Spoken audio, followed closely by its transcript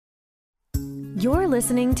You're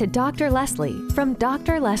listening to Dr. Leslie from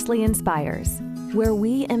Dr. Leslie Inspires, where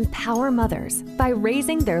we empower mothers by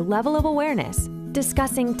raising their level of awareness,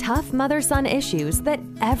 discussing tough mother-son issues that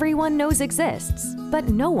everyone knows exists, but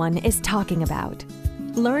no one is talking about.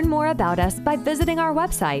 Learn more about us by visiting our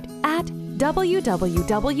website at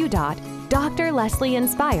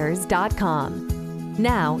www.drlesleyinspires.com.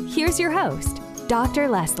 Now, here's your host, Dr.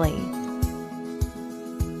 Leslie.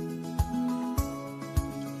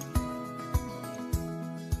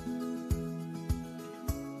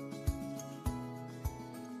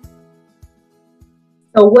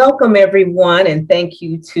 So welcome everyone, and thank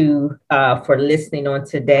you for listening on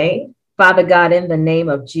today. Father God, in the name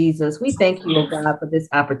of Jesus, we thank you, oh God, for this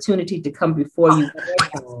opportunity to come before you,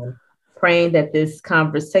 praying that this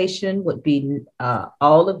conversation would be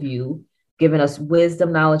all of you giving us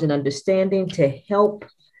wisdom, knowledge, and understanding to help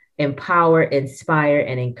empower, inspire,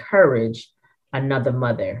 and encourage another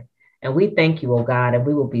mother. And we thank you, oh God, and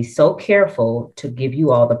we will be so careful to give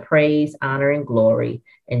you all the praise, honor, and glory.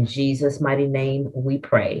 In Jesus' mighty name, we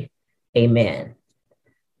pray. Amen.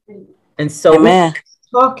 And so we're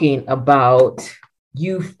talking about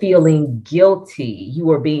you feeling guilty. You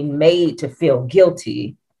are being made to feel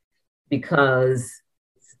guilty because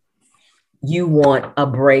you want a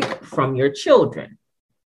break from your children.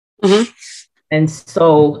 Mm-hmm. And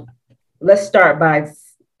so let's start by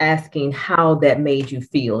asking how that made you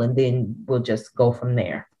feel, and then we'll just go from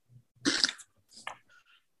there.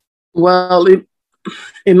 Well, it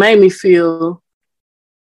made me feel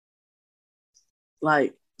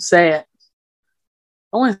like sad.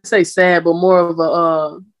 I wouldn't say sad, but more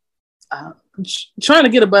of trying to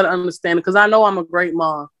get a better understanding, because I know I'm a great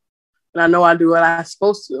mom and I know I do what I'm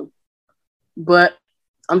supposed to, but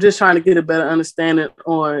I'm just trying to get a better understanding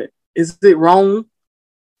on, is it wrong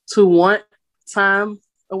to want time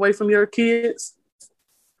away from your kids?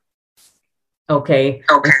 Okay.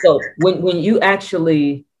 So when you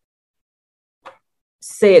actually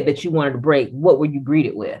said that you wanted a break, what were you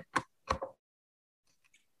greeted with?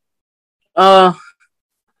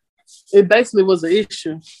 It basically was an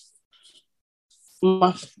issue.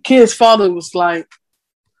 My kid's father was like,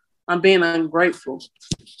 I'm being ungrateful.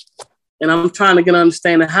 And I'm trying to get an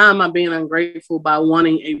understanding, how am I being ungrateful by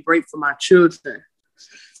wanting a break for my children?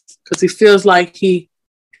 Because he feels like he's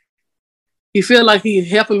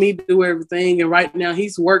helping me do everything. And right now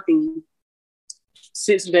he's working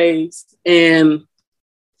 6 days and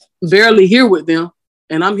barely here with them.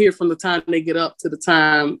 And I'm here from the time they get up to the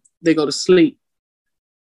time they go to sleep.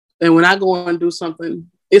 And when I go and do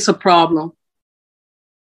something, it's a problem.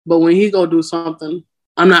 But when he go do something,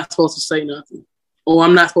 I'm not supposed to say nothing, or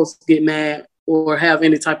I'm not supposed to get mad or have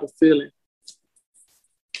any type of feeling.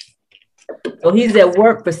 So he's at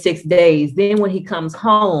work for 6 days. Then when he comes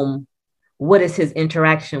home, what is his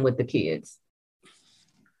interaction with the kids?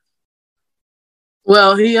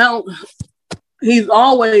 Well, he's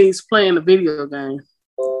always playing the video game.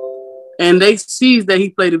 And they see that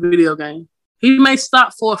he played the video game. He may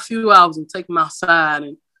stop for a few hours and take them outside,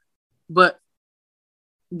 but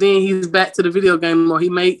then he's back to the video game, or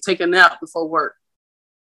he may take a nap before work.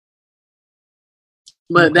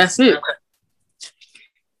 But that's it.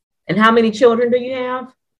 And how many children do you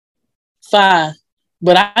have? 5.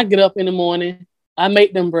 But I get up in the morning, I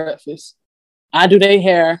make them breakfast, I do their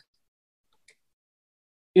hair.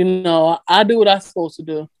 I do what I'm supposed to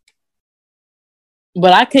do.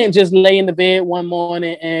 But I can't just lay in the bed one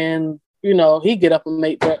morning and, he get up and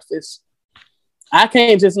make breakfast. I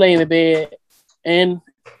can't just lay in the bed and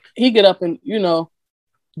he get up and,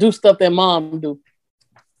 do stuff that mom do.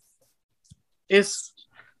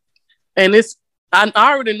 I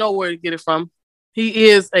already know where to get it from. He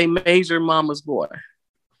is a major mama's boy.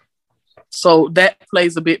 So that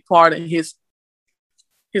plays a big part in his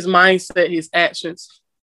mindset, his actions,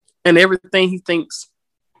 and everything he thinks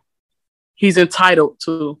he's entitled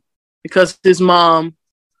to, because his mom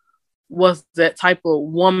was that type of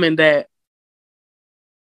woman that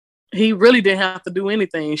he really didn't have to do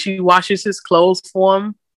anything. She washes his clothes for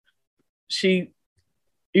him. She,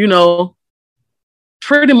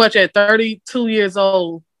 pretty much at 32 years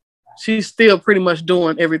old, she's still pretty much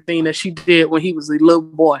doing everything that she did when he was a little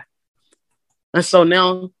boy. And so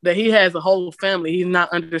now that he has a whole family, he's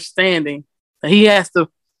not understanding that he has to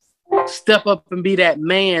step up and be that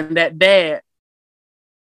man, that dad,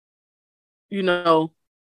 that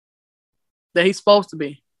he's supposed to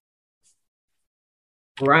be.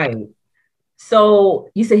 Right. So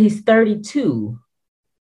you said he's 32.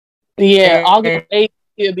 Yeah, August 8th,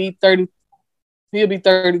 he'll be 30. He'll be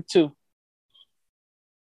 32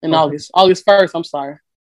 in August. August 1st, I'm sorry.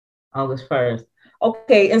 August 1st.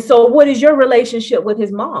 Okay, and so what is your relationship with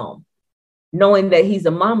his mom? knowing that he's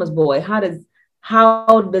a mama's boy? How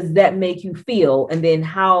does that make you feel? And then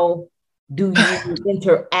how do you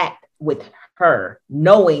interact with her,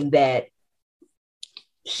 knowing that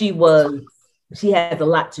she has a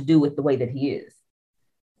lot to do with the way that he is?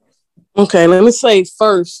 Okay, let me say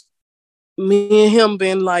first, me and him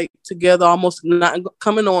been like together almost not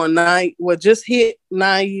coming on just hit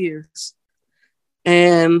 9 years.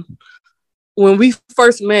 And when I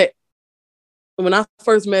first met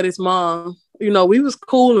his mom, we was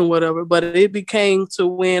cool and whatever, but it became to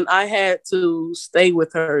when I had to stay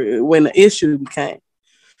with her, when the issue became.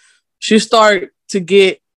 She started to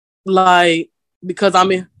get like, because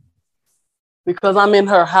I'm in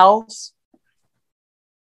her house,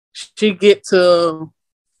 she get to,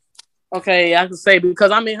 okay, I can say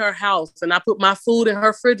because I'm in her house and I put my food in her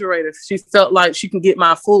refrigerator, she felt like she can get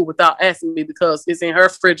my food without asking me because it's in her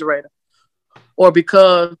refrigerator. Or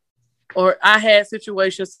I had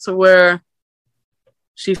situations to where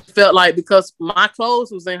she felt like because my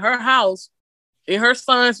clothes was in her house, in her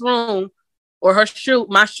son's room, or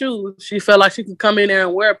my shoes, she felt like she could come in there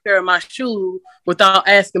and wear a pair of my shoes without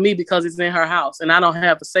asking me because it's in her house and I don't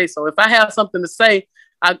have to say so. If I have something to say,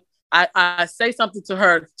 I say something to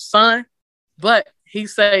her son, but he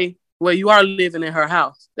say, well, you are living in her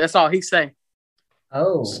house. That's all he say.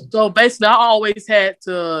 Oh. So basically, I always had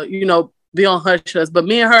to, be on hush hush. But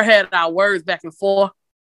me and her had our words back and forth.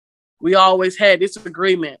 We always had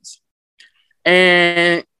disagreements.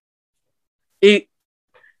 And it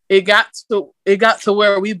got to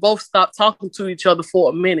where we both stopped talking to each other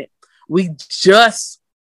for a minute. We just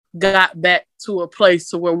got back to a place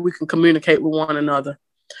to where we can communicate with one another.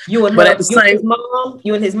 You and her, his mom?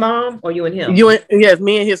 You and his mom, or you and him? Yes,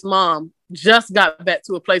 me and his mom just got back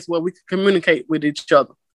to a place where we could communicate with each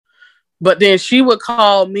other. But then she would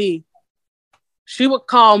call me. She would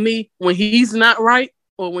call me when he's not right,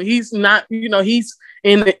 or when he's not, he's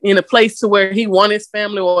in a place to where he want his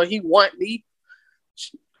family, or he want me,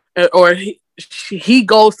 or he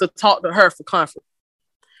goes to talk to her for comfort.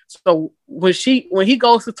 So when he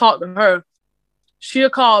goes to talk to her, she'll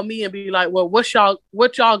call me and be like, well, what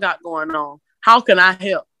y'all got going on? How can I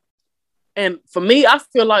help? And for me, I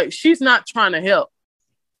feel like she's not trying to help.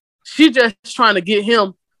 She's just trying to get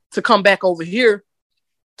him to come back over here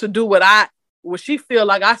to do what she feel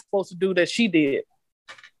like I'm supposed to do that she did.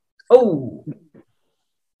 Oh.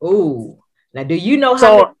 Now, do you know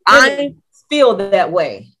how I feel that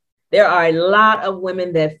way? There are a lot of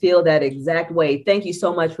women that feel that exact way. Thank you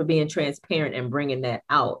so much for being transparent and bringing that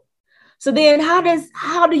out. So then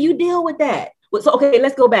how do you deal with that? So, okay,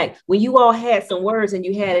 let's go back. When you all had some words and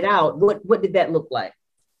you had it out, what did that look like?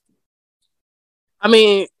 I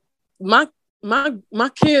mean, my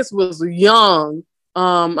kids was young.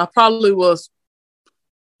 I probably was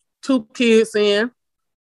 2 kids in.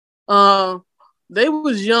 They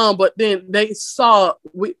was young, but then they saw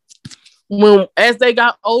as they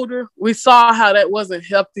got older, we saw how that wasn't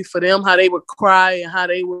healthy for them, how they would cry and how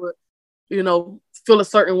they would, feel a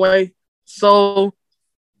certain way. So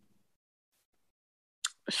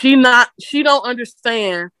she don't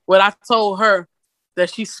understand what I told her, that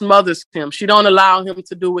she smothers him. She don't allow him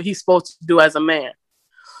to do what he's supposed to do as a man.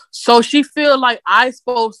 So she feels like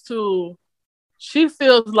she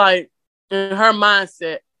feels like in her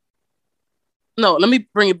mindset. No, let me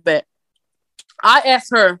bring it back. I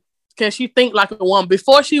asked her, can she think like a woman?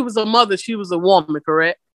 Before she was a mother, she was a woman,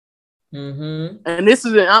 correct? Mm-hmm. And this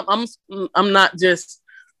is, I'm not just,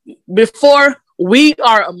 before we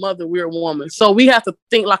are a mother, we're a woman. So we have to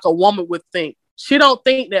think like a woman would think. She don't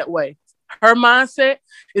think that way. Her mindset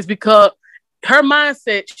is because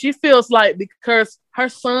she feels like because her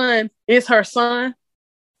son is her son,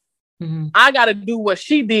 mm-hmm. I got to do what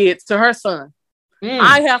she did to her son.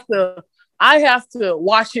 I have to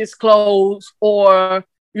wash his clothes, or,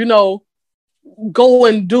 go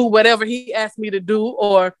and do whatever he asked me to do,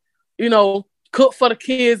 or, cook for the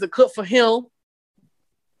kids or cook for him.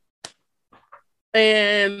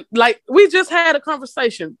 And like, we just had a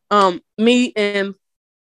conversation. Me and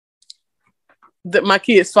my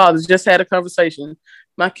kids' fathers just had a conversation.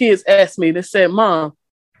 My kids asked me, they said, Mom,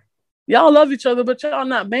 y'all love each other, but y'all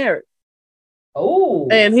not married. Oh.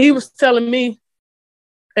 And he was telling me,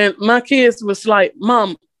 and my kids was like,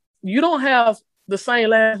 Mom, you don't have the same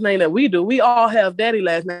last name that we do. We all have daddy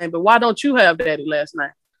last name, but why don't you have daddy last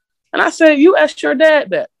name? And I said, you asked your dad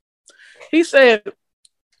that. He said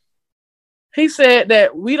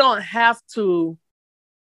that we don't have to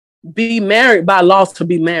be married by law to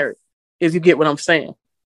be married, if you get what I'm saying.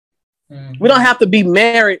 Mm-hmm. We don't have to be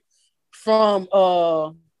married from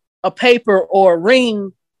a paper or a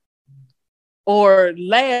ring or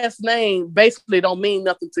last name basically don't mean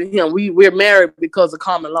nothing to him. We're married because of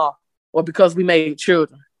common law or because we made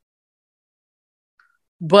children.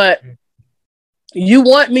 But you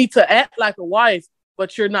want me to act like a wife,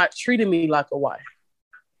 but you're not treating me like a wife.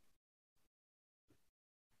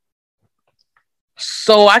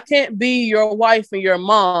 So I can't be your wife and your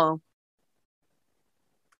mom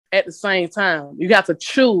at the same time. You have to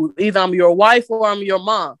choose. Either I'm your wife or I'm your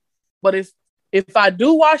mom. But if I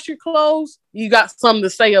do wash your clothes, you got something to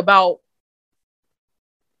say about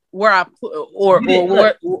where I put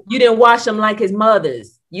you didn't wash them like his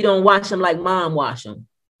mother's. You don't wash them like mom wash them.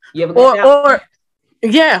 You ever got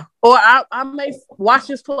that? Or I may wash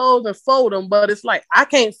his clothes and fold them, but it's like I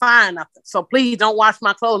can't find nothing. So please don't wash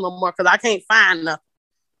my clothes no more because I can't find nothing.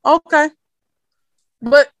 Okay.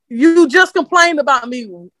 But you just complained about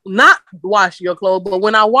me not washing your clothes, but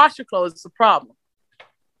when I wash your clothes, it's a problem.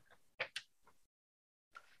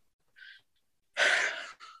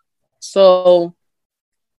 So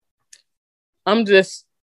I'm just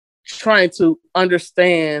trying to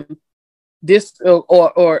understand this,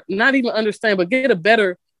 or not even understand, but get a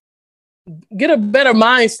better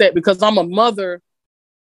mindset, because I'm a mother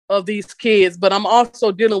of these kids, but I'm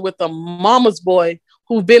also dealing with a mama's boy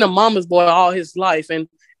who's been a mama's boy all his life, and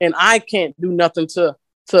I can't do nothing to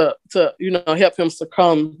help him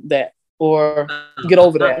succumb that or get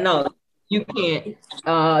over that. No, you can't.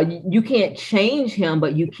 You can't change him,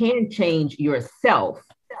 but you can change yourself.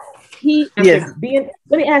 Let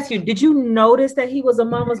me ask you, did you notice that he was a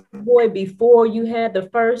mama's boy before you had the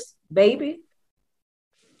first baby?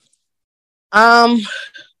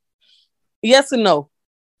 Yes and no.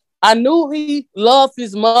 I knew he loved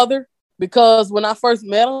his mother because when I first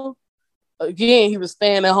met him, again, he was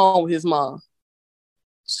staying at home with his mom.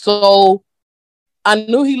 So I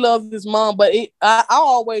knew he loved his mom, but I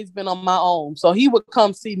always been on my own. So he would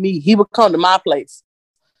come see me. He would come to my place.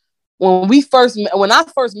 When I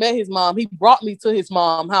first met his mom, he brought me to his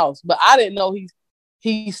mom's house, but I didn't know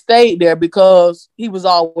he stayed there because he was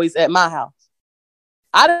always at my house.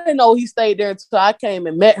 I didn't know he stayed there until I came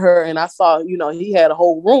and met her, and I saw, he had a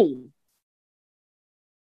whole room.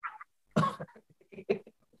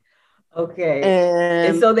 Okay.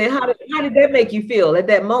 And so then how did that make you feel at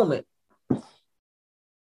that moment?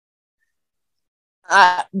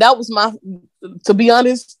 That was to be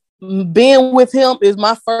honest, being with him is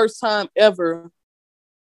my first time ever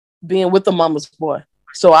being with a mama's boy.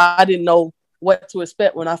 So I didn't know what to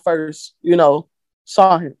expect when I first,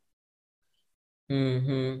 saw him.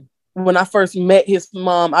 Mm-hmm. When I first met his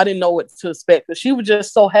mom, I didn't know what to expect, but she was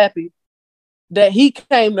just so happy that he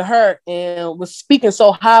came to her and was speaking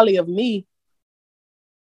so highly of me.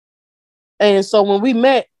 And so when we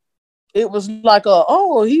met, it was like,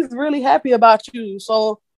 he's really happy about you.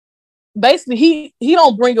 So basically, he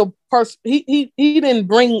don't bring a person. He didn't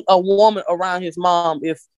bring a woman around his mom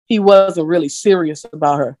if he wasn't really serious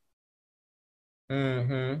about her.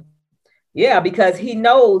 Mm-hmm. Yeah, because he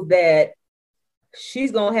knows that she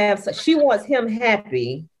wants him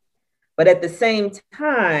happy, but at the same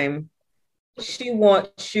time, she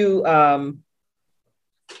wants you.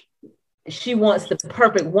 She wants the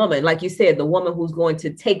perfect woman, like you said, the woman who's going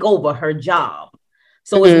to take over her job.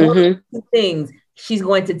 So it's one of two things. She's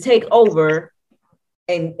going to take over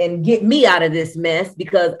and get me out of this mess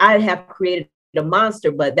because I have created a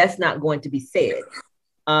monster, but that's not going to be said.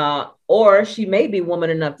 Or she may be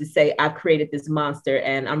woman enough to say, I've created this monster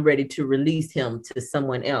and I'm ready to release him to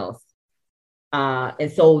someone else.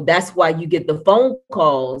 And so that's why you get the phone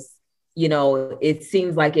calls. It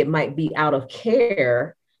seems like it might be out of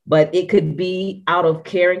care, but it could be out of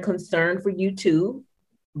care and concern for you too.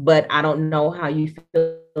 But I don't know how you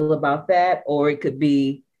feel about that. Or it could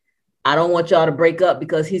be, I don't want y'all to break up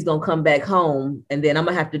because he's going to come back home and then I'm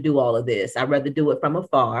going to have to do all of this. I'd rather do it from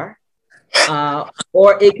afar.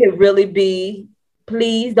 Or it could really be,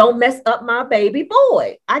 please don't mess up my baby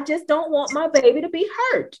boy. I just don't want my baby to be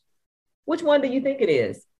hurt. Which one do you think it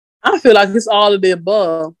is? I feel like it's all of the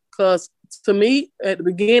above, because to me, at the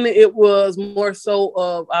beginning, it was more so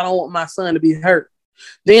of, I don't want my son to be hurt.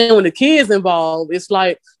 Then when the kids involved, it's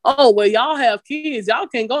like, oh, well, y'all have kids. Y'all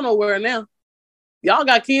can't go nowhere now. Y'all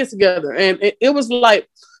got kids together. And it was like,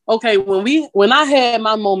 okay, when I had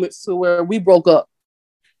my moments to where we broke up,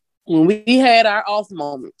 when we had our off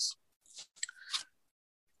moments,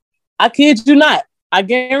 I kid you not, I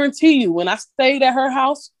guarantee you, when I stayed at her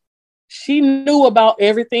house, she knew about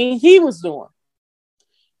everything he was doing.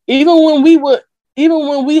 Even when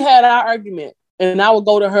we had our argument and I would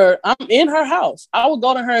go to her, I'm in her house. I would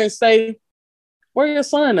go to her and say, where your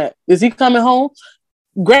son at? Is he coming home?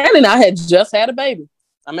 Granted, I had just had a baby.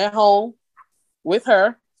 I'm at home with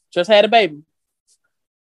her, just had a baby.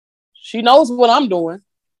 She knows what I'm doing.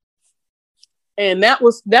 And that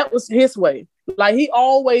was his way. Like, he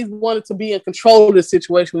always wanted to be in control of the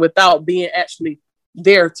situation without being actually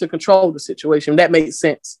there to control the situation. That made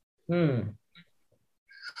sense.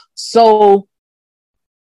 So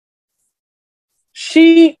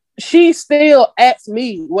she still asked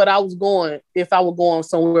me what I was going, if I was going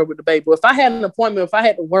somewhere with the baby. If I had an appointment, if I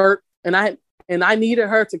had to work and I needed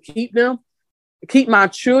her to keep my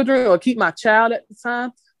children or keep my child at the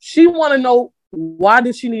time, she want to know, why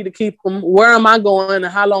did she need to keep them? Where am I going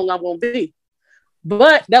and how long I'm going to be?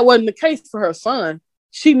 But that wasn't the case for her son.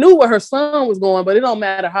 She knew where her son was going, but it don't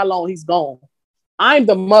matter how long he's gone. I'm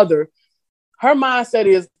the mother. Her mindset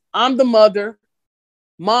is, I'm the mother.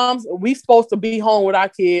 Moms, we supposed to be home with our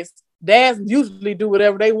kids. Dads usually do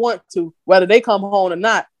whatever they want to, whether they come home or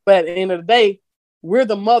not. But at the end of the day, we're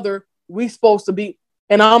the mother. We supposed to be.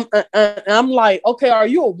 And I'm like, okay, are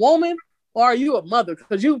you a woman or are you a mother?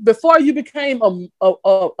 Because before you became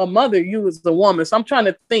a mother, you was a woman. So I'm trying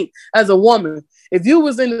to think, as a woman, if you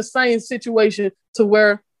was in the same situation to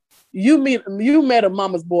where you met a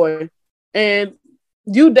mama's boy and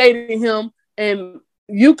you dated him and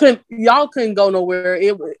y'all couldn't go nowhere.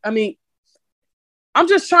 I'm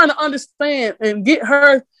just trying to understand and get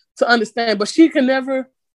her to understand, but she can never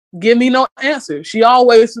give me no answer. She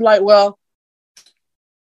always like, well,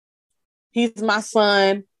 he's my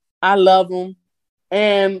son. I love him,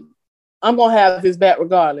 and I'm gonna have his back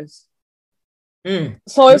regardless.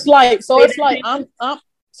 So it's like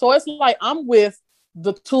I'm with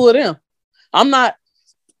the two of them.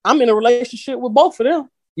 I'm in a relationship with both of them.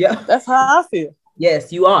 Yeah, that's how I feel.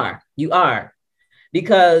 Yes, you are. You are,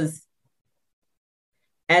 because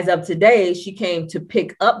as of today, she came to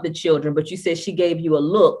pick up the children, but you said she gave you a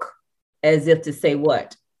look as if to say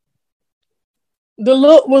what? The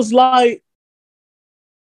look was like,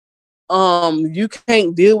 you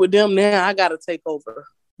can't deal with them now. I got to take over,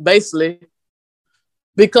 basically,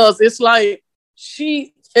 because it's like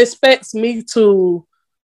she expects me to.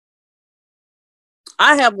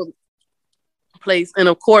 I have a place, and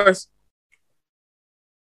of course,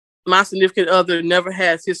 my significant other never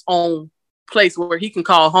has his own place where he can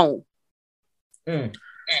call home.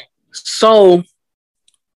 So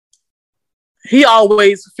he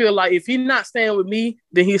always feel like if he's not staying with me,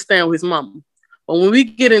 then he's staying with his mama. But when we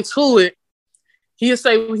get into it, he'll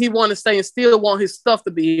say he want to stay and still want his stuff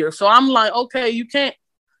to be here. So I'm like, okay, you can't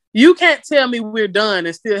tell me we're done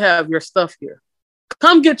and still have your stuff here.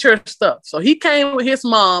 Come get your stuff. So he came with his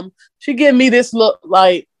mom. She gave me this look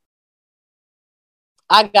like,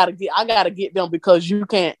 I gotta get them because you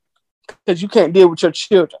can't deal with your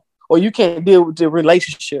children or you can't deal with the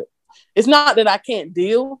relationship. It's not that I can't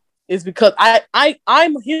deal. It's because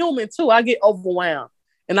I'm human too. I get overwhelmed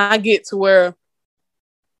and I get to where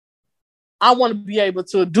I want to be able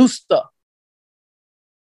to do stuff.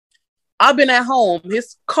 I've been at home.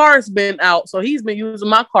 His car's been out. So he's been using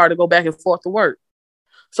my car to go back and forth to work.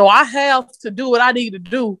 So I have to do what I need to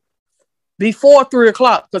do before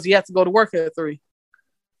 3:00 because he has to go to work at 3.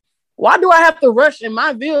 Why do I have to rush in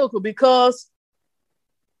my vehicle? Because,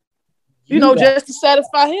 just to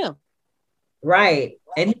satisfy him. Right.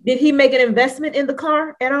 And did he make an investment in the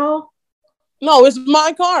car at all? No, it's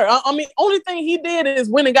my car. I mean, only thing he did is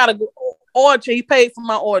went and got an oil change. He paid for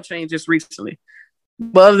my oil change just recently.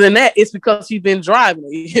 But other than that, it's because he's been driving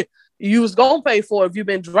it. You was going to pay for it if you've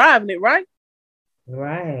been driving it, right?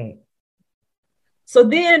 Right. So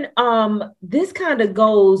then this kind of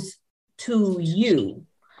goes to you.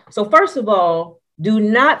 So first of all, do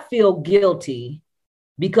not feel guilty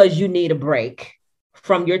because you need a break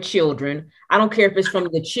from your children. I don't care if it's from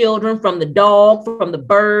the children, from the dog, from the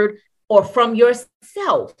bird, or from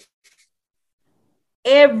yourself.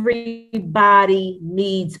 Everybody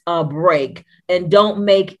needs a break, and don't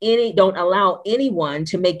allow anyone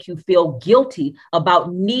to make you feel guilty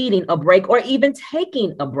about needing a break or even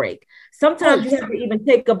taking a break. Sometimes you have to even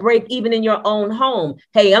take a break, even in your own home.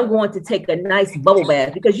 Hey, I'm going to take a nice bubble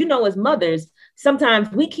bath because, as mothers, sometimes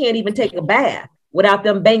we can't even take a bath without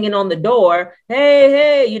them banging on the door.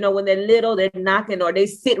 Hey, when they're little, they're knocking, or they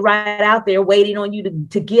sit right out there waiting on you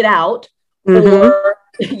to get out. Mm-hmm. Or,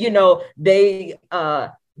 they,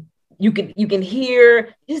 you can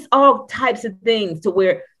hear just all types of things to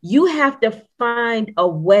where you have to find a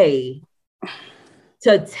way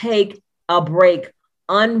to take a break,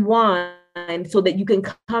 unwind, so that you can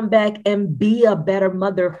come back and be a better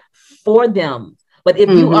mother for them. But if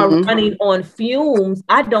you are running on fumes,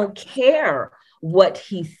 I don't care what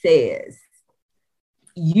he says.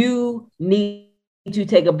 You need to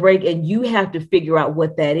take a break, and you have to figure out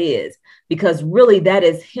what that is, because really that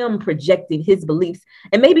is him projecting his beliefs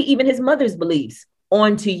and maybe even his mother's beliefs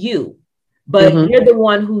onto you, but you're the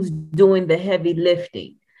one who's doing the heavy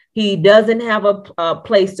lifting. He doesn't have a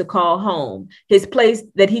place to call home. His place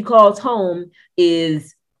that he calls home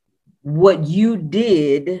is what you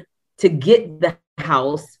did to get the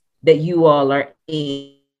house that you all are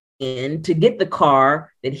in, to get the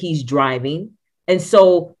car that he's driving. And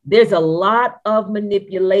so there's a lot of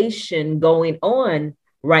manipulation going on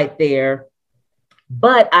right there.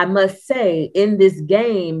 But I must say, in this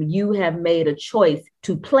game, you have made a choice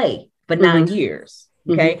to play for 9 years.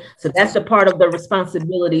 Okay. So that's a part of the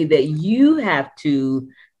responsibility that you have to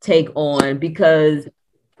take on, because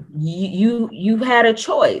you've had a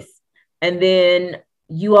choice. And then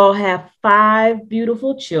you all have 5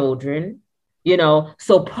 beautiful children, you know,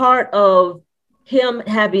 so part of him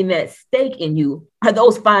having that stake in you are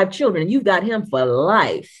those 5 children. You've got him for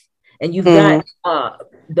life. And you've got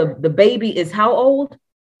the baby is how old?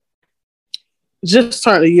 Just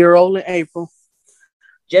turned a year old in April.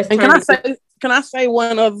 Can I say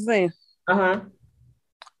one other thing? Uh-huh.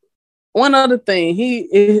 One other thing.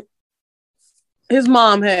 His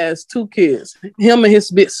mom has 2 kids, him and his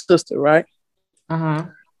big sister, right? Uh-huh.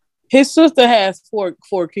 His sister has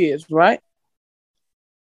four kids, right?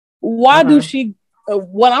 Why do she,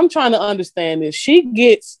 what I'm trying to understand is she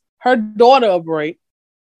gets her daughter a break,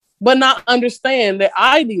 but not understand that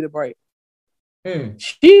I need a break.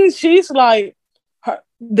 She's like,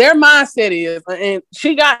 their mindset is, and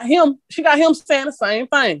she got him saying the same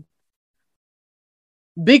thing.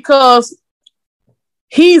 Because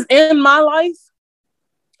he's in my life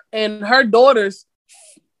and her daughter's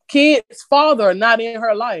kids' father are not in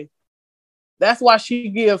her life. That's why she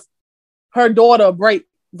gives her daughter a break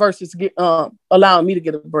versus allowing me to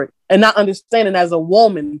get a break. And not understanding, as a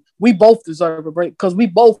woman, we both deserve a break because we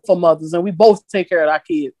both are mothers and we both take care of our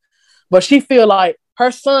kids. But she feel like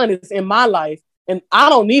her son is in my life and I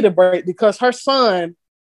don't need a break because her son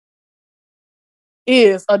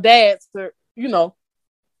is a dad to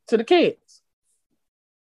the kids.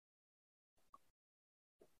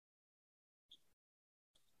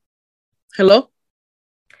 Hello?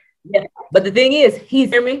 Yeah, but the thing is,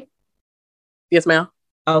 hear me? Yes, ma'am.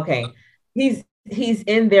 Okay. He's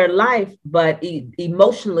in their life, but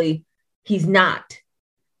emotionally, he's not.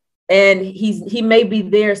 And he may be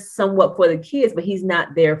there somewhat for the kids, but he's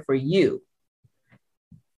not there for you.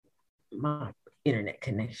 My internet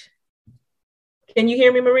connection. Can you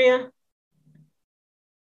hear me, Maria?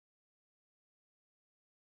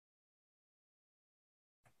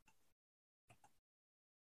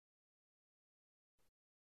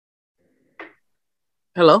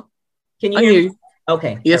 Hello? Can you hear me?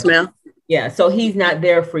 Okay. Yes, ma'am. Yeah. So he's not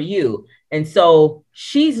there for you. And so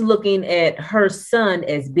she's looking at her son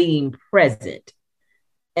as being present.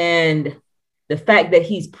 And the fact that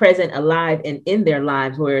he's present, alive, and in their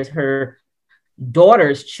lives, whereas her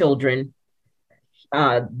daughter's children,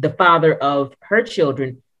 the father of her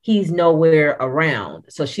children, he's nowhere around.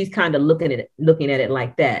 So she's kind of looking at it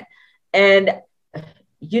like that. And,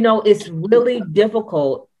 it's really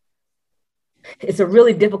difficult. It's a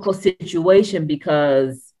really difficult situation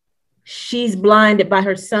because she's blinded by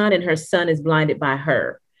her son and her son is blinded by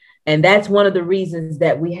her. And that's one of the reasons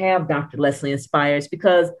that we have Dr. Leslie Inspires,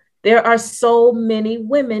 because there are so many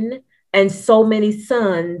women and so many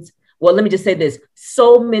sons. Well, let me just say this.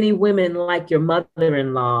 So many women like your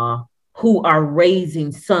mother-in-law who are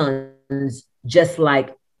raising sons just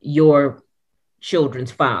like your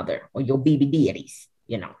children's father or your baby daddies,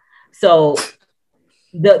 So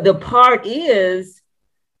the part is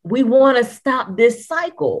we want to stop this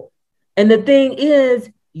cycle. And the thing is,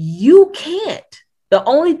 you can't. The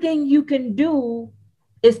only thing you can do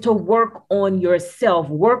is to work on yourself,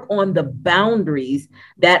 work on the boundaries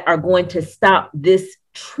that are going to stop this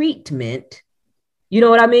treatment. You know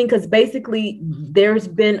what I mean? Because basically there's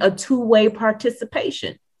been a 2-way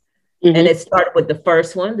participation. And it started with the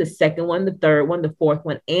first one, the second one, the third one, the fourth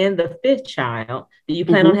one, and the 5th child. Do you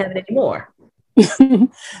plan on having any more?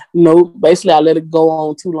 No, basically I let it go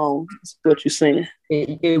on too long. That's what you're saying.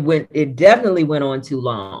 It definitely went on too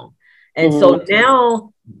long. And so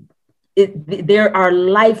now there are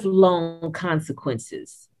lifelong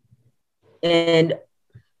consequences. And,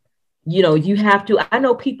 you have to, I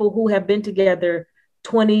know people who have been together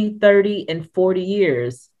 20, 30, and 40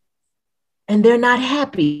 years, and they're not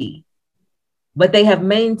happy, but they have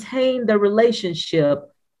maintained the relationship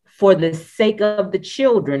for the sake of the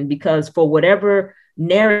children, because for whatever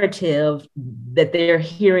narrative that they're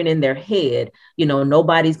hearing in their head,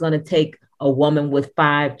 nobody's going to take a woman with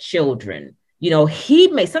 5 children.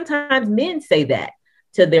 Sometimes men say that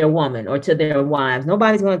to their woman or to their wives.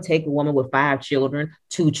 Nobody's going to take a woman with 5 children,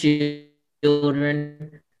 2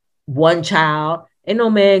 children, 1 child. Ain't no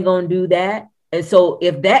man gonna do that. And so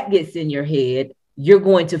if that gets in your head, you're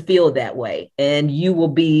going to feel that way and you will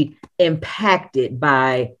be impacted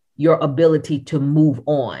by your ability to move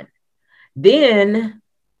on. Then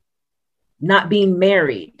not being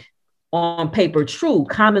married on paper, true,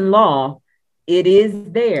 common law, it is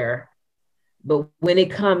there. But when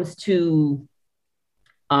it comes to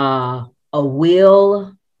a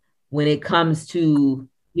will, when it comes to,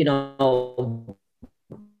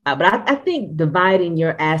 but I think dividing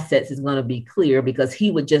your assets is going to be clear because he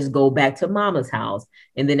would just go back to mama's house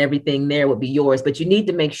and then everything there would be yours. But you need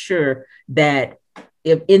to make sure that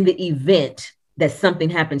if in the event that something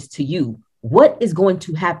happens to you, what is going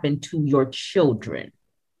to happen to your children?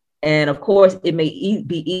 And of course, it may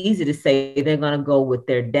be easy to say they're going to go with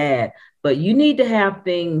their dad, but you need to have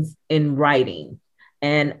things in writing.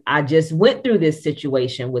 And I just went through this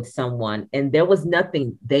situation with someone and there was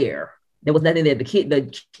nothing there. There was nothing there.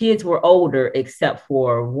 The kids were older except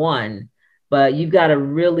for one, but you've got to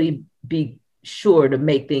really be sure to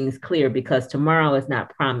make things clear because tomorrow is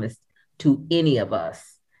not promised to any of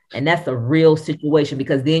us. And that's a real situation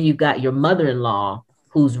because then you've got your mother-in-law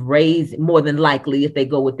who's raised, more than likely, if they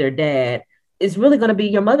go with their dad, it's really going to be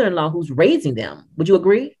your mother-in-law who's raising them. Would you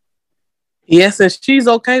agree? Yes, and she's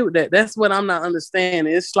okay with that. That's what I'm not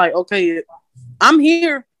understanding. It's like, okay, I'm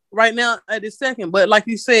here right now at this second, but like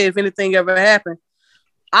you said, if anything ever happened,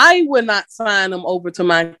 I would not sign him over to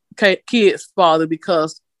my kid's father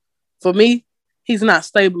because for me, he's not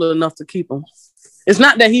stable enough to keep him. It's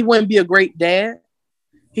not that he wouldn't be a great dad.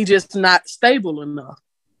 He's just not stable enough.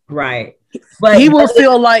 Right. But he will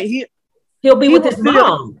feel like he'll be with his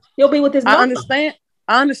mom. He'll be with his mom.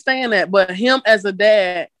 I understand that, but him as a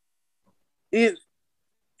dad,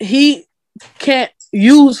 he can't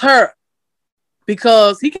use her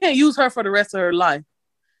because he can't use her for the rest of her life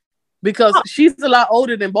because she's a lot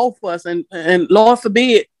older than both of us, and Lord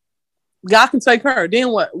forbid, God can take her. Then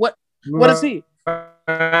what? What is he?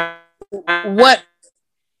 What?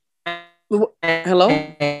 Hello?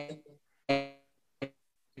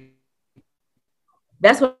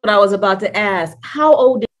 That's what I was about to ask. How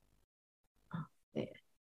old?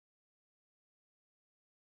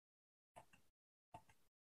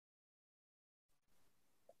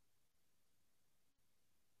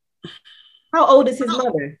 How old is his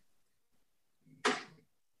mother?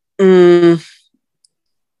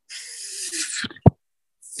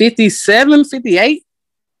 57, 58.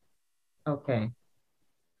 Okay.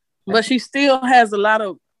 But she still has a lot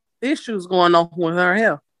of issues going on with her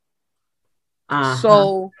health.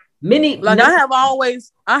 So I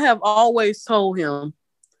have always told him,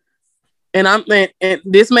 and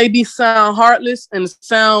this may be sound heartless and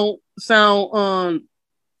sound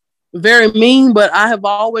very mean, but I have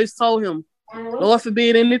always told him, Lord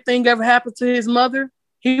forbid anything ever happened to his mother,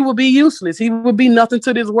 he will be useless. He will be nothing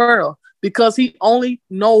to this world because he only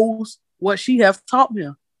knows what she has taught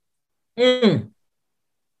him.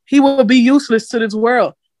 He will be useless to this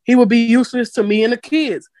world. He will be useless to me and the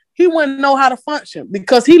kids. He wouldn't know how to function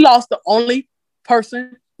because he lost the only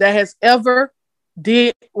person that has ever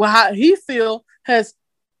did how he feel has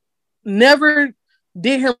never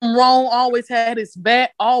did him wrong, always had his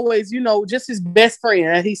back, always, just his best friend,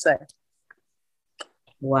 as he said.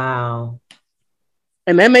 Wow.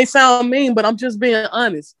 And that may sound mean, but I'm just being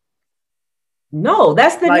honest. No,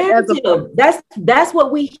 that's the narrative. That's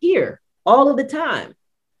what we hear all of the time.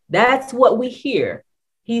 That's what we hear.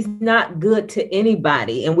 He's not good to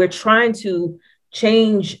anybody. And we're trying to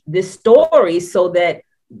change this story so that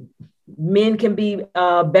men can be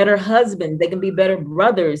better husbands. They can be better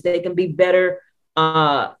brothers. They can be better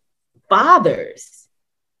fathers.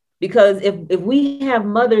 Because if we have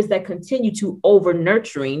mothers that continue to over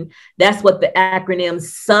nurturing, that's what the acronym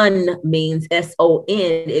SON means, SON.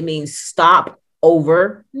 It means stop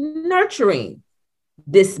over nurturing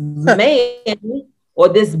this man or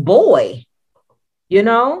this boy,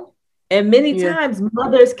 and many times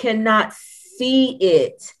mothers cannot see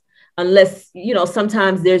it unless,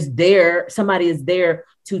 sometimes somebody is there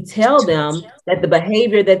to tell them that the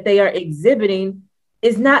behavior that they are exhibiting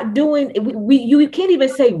is not doing, you can't even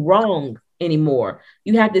say wrong anymore.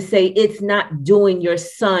 You have to say it's not doing your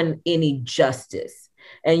son any justice.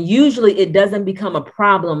 And usually it doesn't become a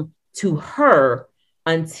problem to her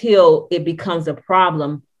until it becomes a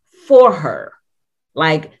problem for her.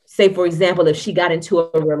 Like, say, for example, if she got into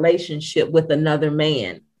a relationship with another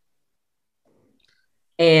man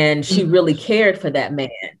and she really cared for that man.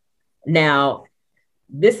 Now,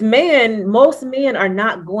 this man, most men are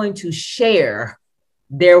not going to share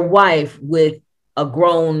their wife with a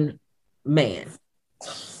grown man.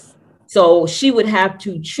 So she would have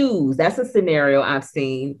to choose. That's a scenario I've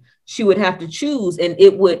seen. she would have to choose, and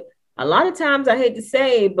it would, a lot of times, I hate to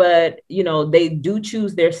say, but they do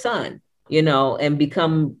choose their son, and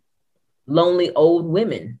become lonely old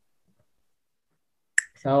women.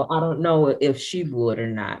 So I don't know if she would or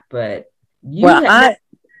not, but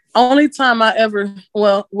only time I ever,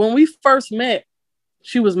 when we first met,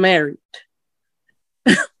 she was married.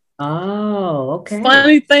 Oh, okay.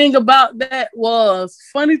 Funny thing about that was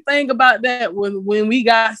when we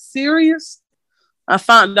got serious, I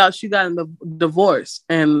found out she got in the divorce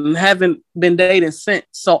and haven't been dating since.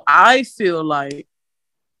 So I feel like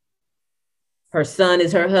her son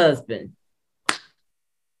is her husband.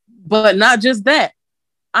 But not just that.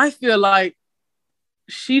 I feel like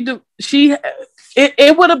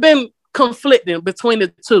it would have been conflicting between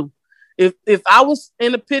the two. If I was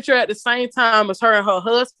in the picture at the same time as her and her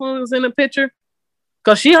husband was in the picture,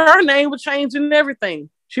 because her name was changing and everything.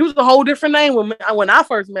 She was a whole different name when I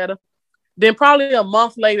first met her. Then probably a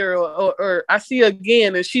month later, or I see her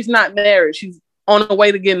again, and she's not married. She's on her way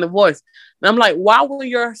to getting divorced. And I'm like, why would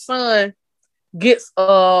your son gets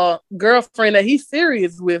a girlfriend that he's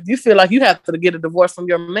serious with, you feel like you have to get a divorce from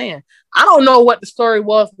your man? I don't know what the story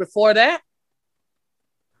was before that,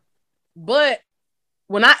 but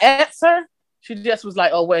when I asked her, she just was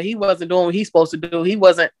like, oh, well, he wasn't doing what he's supposed to do. He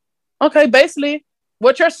wasn't. Okay, basically,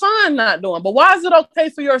 what your son not doing. But why is it okay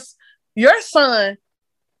for your son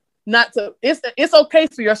not to, it's okay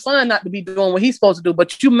for your son not to be doing what he's supposed to do,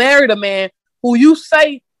 but you married a man who you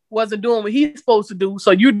say wasn't doing what he's supposed to do,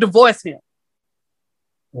 so you divorce him.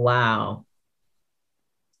 Wow.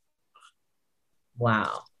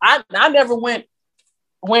 I never went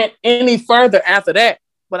any further after that,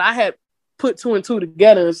 but I had put two and two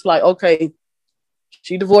together. It's like, okay,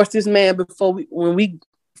 she divorced this man when we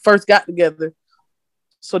first got together.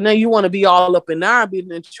 So now you want to be all up in our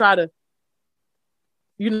business and try to,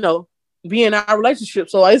 be in our relationship.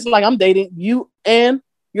 So it's like I'm dating you and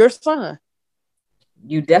your son.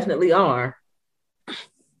 You definitely are.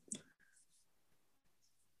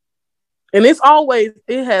 And it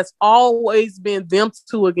has always been them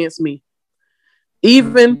two against me.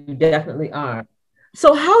 Even you definitely are.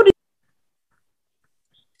 So how did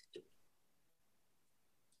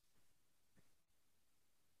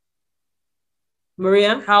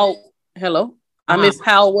Maria? Hello? I missed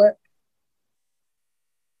what?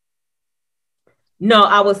 No,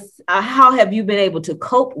 how have you been able to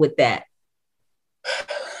cope with that?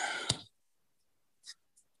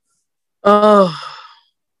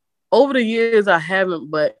 Over the years, I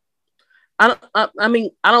haven't, but I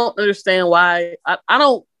don't understand why. I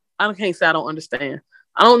can't say I don't understand.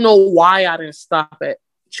 I don't know why I didn't stop at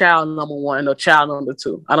child number 1 or child number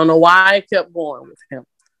 2. I don't know why I kept going with him.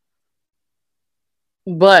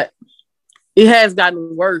 But it has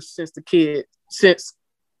gotten worse since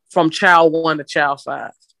from child 1 to child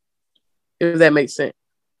 5. If that makes sense.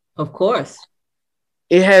 Of course.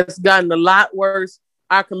 It has gotten a lot worse.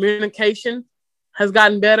 Our communication has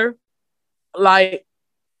gotten better. Like,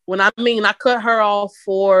 I cut her off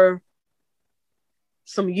for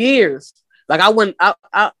some years. Like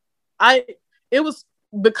it was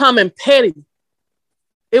becoming petty.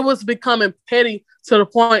 It was becoming petty to the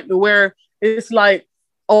point where it's like,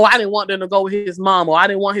 oh, I didn't want them to go with his mom, or I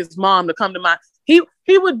didn't want his mom to come to my.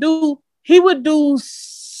 He would do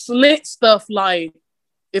slick stuff like,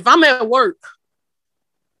 if I'm at work,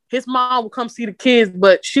 his mom would come see the kids,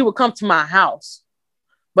 but she would come to my house.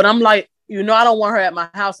 But I'm like, I don't want her at my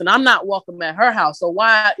house, and I'm not welcome at her house. So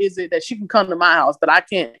why is it that she can come to my house, but I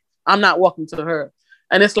can't? I'm not welcome to her.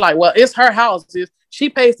 And it's like, well, it's her house. She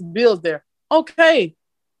pays the bills there. Okay.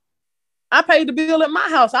 I paid the bill at my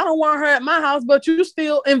house. I don't want her at my house, but you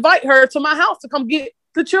still invite her to my house to come get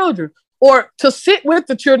the children or to sit with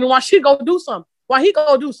the children while she go do something, while he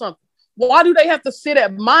go do something. Why do they have to sit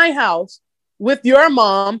at my house with your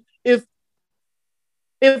mom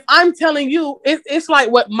if I'm telling you, it's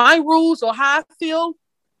like what my rules or how I feel,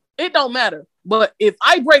 it don't matter. But if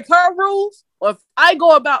I break her rules, or if I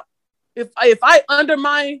go about, if I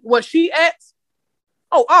undermine what she asks,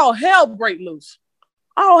 all hell break loose.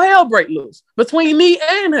 All hell break loose between me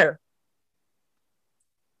and her.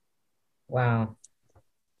 Wow.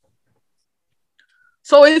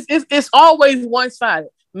 So it's always one-sided.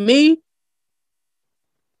 Me,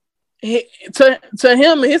 to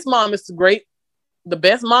him, his mom is the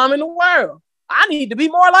best mom in the world. I need to be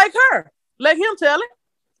more like her. Let him tell it.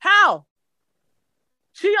 How?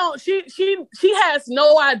 She has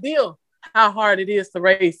no idea how hard it is to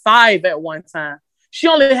raise 5 at one time. She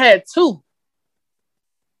only had 2.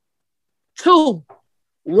 2.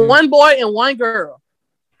 1 boy and 1 girl.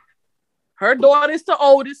 Her daughter is the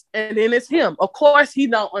oldest, and then it's him. Of course, he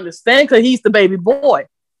don't understand because he's the baby boy.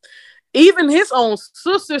 Even his own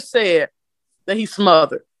sister said that he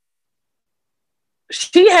smothered.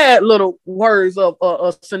 She had little words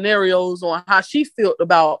of scenarios on how she felt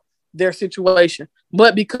about their situation.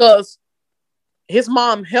 But because his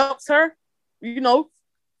mom helps her, you know,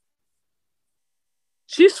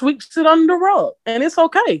 she sweeps it under the rug, and it's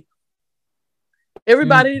okay.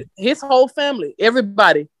 Everybody, his whole family,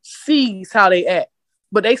 everybody sees how they act,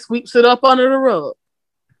 but they sweeps it up under the rug.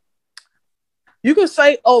 You can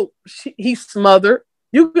say, oh, he's smothered.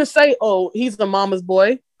 You can say, oh, he's the mama's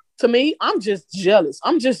boy. To me, I'm just jealous.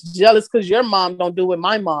 I'm just jealous because your mom don't do what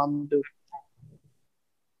my mom do.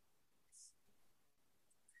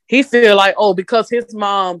 He feel like, oh, because his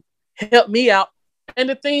mom helped me out. And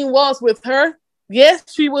the thing was with her, yes,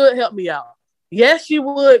 she would help me out. Yes, she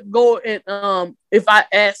would go and if I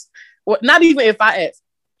asked, or not even if I asked,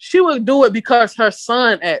 she would do it because her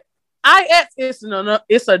son asked. I asked, it's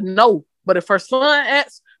a no. But if her son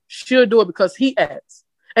asks, she'll do it because he asks.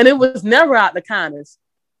 And it was never out of kindness.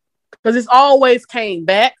 Because it's always came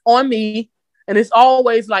back on me. And it's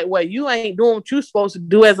always like, well, you ain't doing what you're supposed to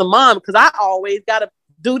do as a mom because I always got to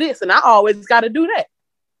do this and I always got to do that.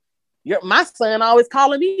 My son always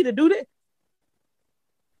calling me to do this.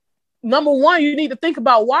 Number one, you need to think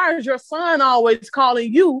about why is your son always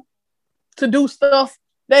calling you to do stuff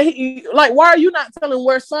that he, like, why are you not telling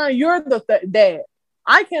where, son, you're the dad?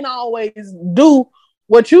 I can always do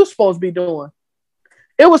what you're supposed to be doing.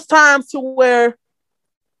 It was times to where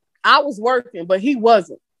I was working, but he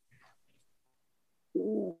wasn't.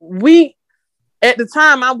 At the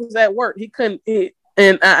time I was at work, he couldn't,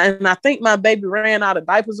 and I think my baby ran out of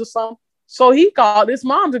diapers or something. So he called his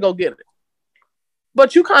mom to go get it.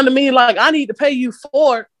 But you come to me like, I need to pay you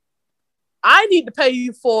for it. I need to pay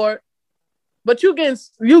you for it. But you're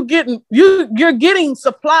getting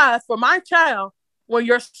supplies for my child when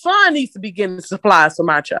your son needs to be getting supplies for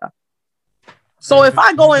my child. So if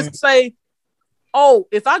I go and say, oh,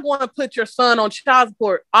 if I go and put your son on child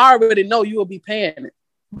support, I already know you will be paying it.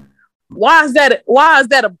 Why is that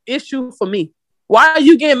an issue for me? Why are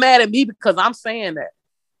you getting mad at me because I'm saying that?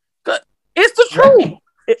 'Cause it's the truth.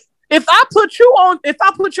 If I put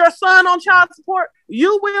your son on child support,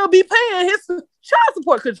 you will be paying his child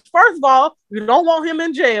support. Because first of all, you don't want him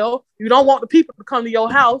in jail. You don't want the people to come to your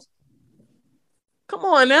house. Come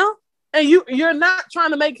on now. And you're not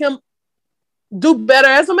trying to make him do better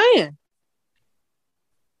as a man.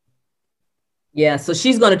 Yeah, so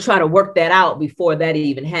she's going to try to work that out before that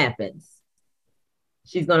even happens.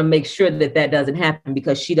 She's going to make sure that doesn't happen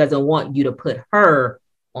because she doesn't want you to put her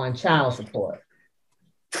on child support.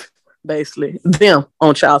 Basically, them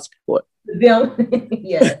on child support. Them,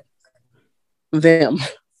 yeah. Them.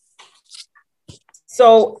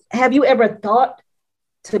 So have you ever thought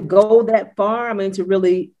to go that far? I mean, to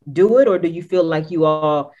really do it? Or do you feel like you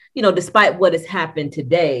all, despite what has happened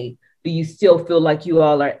today, do you still feel like you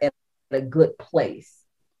all are at a good place?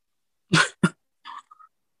 I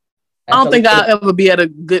don't think I'll ever be at a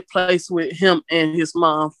good place with him and his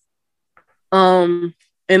mom. And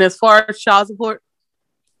as far as child support,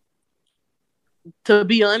 to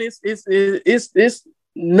be honest, it's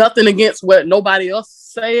nothing against what nobody else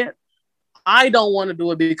said. I don't want to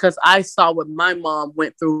do it because I saw what my mom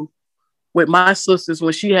went through with my sisters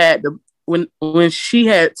when she had to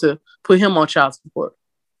put him on child support.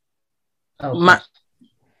 Okay.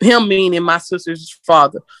 Him meaning my sister's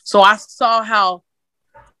father. So I saw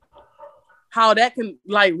how that can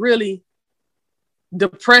like really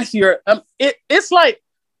depress your. It's like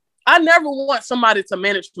I never want somebody to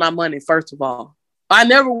manage my money. First of all, I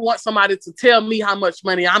never want somebody to tell me how much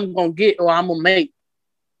money I'm gonna get or I'm gonna make.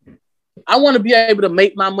 I want to be able to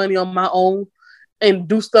make my money on my own and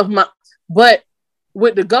do stuff. But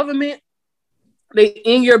with the government, they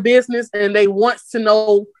in your business and they want to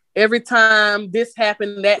know every time this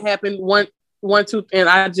happened, that happened, one, two, and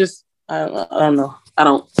I don't know. I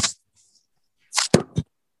don't.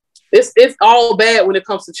 It's all bad when it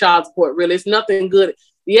comes to child support. Really, it's nothing good.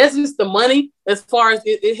 Yes, it's the money as far as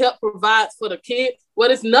it helps provide for the kid,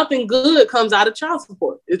 but it's nothing good comes out of child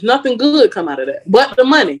support. It's nothing good come out of that, but the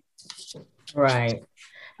money. Right.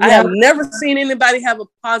 I have never seen anybody have a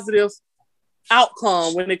positive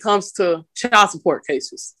outcome when it comes to child support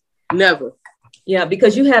cases. Never. Yeah,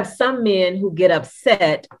 because you have some men who get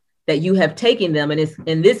upset that you have taken them, and it's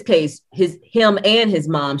in this case him and his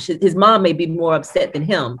mom. His mom may be more upset than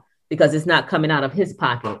him because it's not coming out of his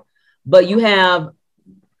pocket. But you have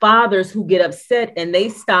fathers who get upset and they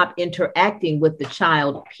stop interacting with the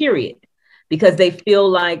child, period, because they feel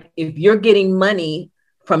like if you're getting money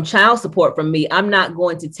from child support from me, I'm not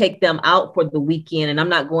going to take them out for the weekend and I'm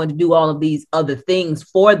not going to do all of these other things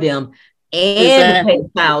for them and pay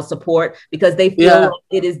child support because they feel like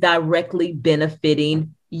it is directly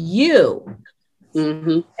benefiting you.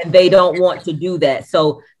 And they don't want to do that.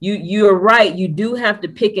 So you're right. You do have to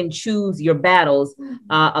pick and choose your battles.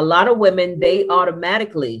 A lot of women, they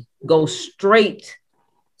automatically go straight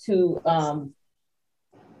to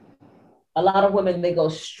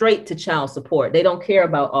child support. They don't care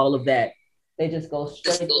about all of that. They just go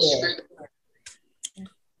straight there.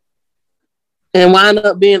 And wind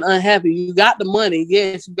up being unhappy. You got the money.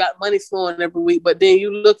 Yes, you got money flowing every week, but then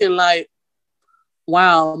you looking like,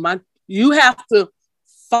 wow, you have to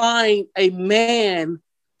find a man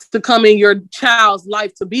to come in your child's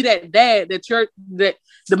life to be that dad that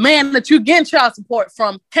the man that you're getting child support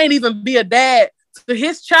from can't even be a dad to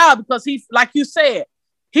his child because he, like you said,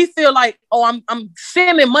 he feel like, oh, I'm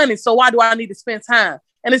sending money, so why do I need to spend time?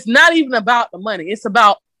 And it's not even about the money. It's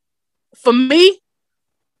about, for me,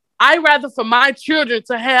 I'd rather for my children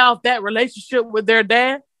to have that relationship with their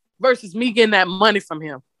dad versus me getting that money from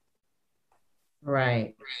him.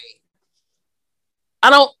 Right.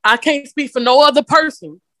 I can't speak for no other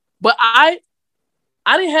person, but I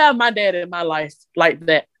didn't have my dad in my life like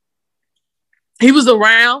that. He was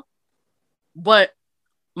around, but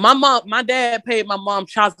my dad paid my mom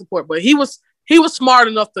child support, but he was smart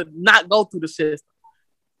enough to not go through the system.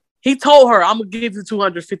 He told her, I'm gonna give you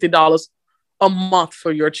 $250 a month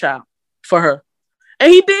for your child, for her.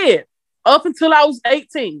 And he did. Up until I was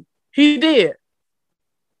 18. He did.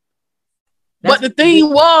 But the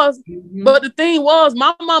thing was,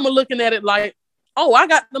 my mama looking at it like, oh, I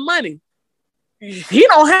got the money. He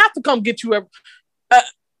don't have to come get you every.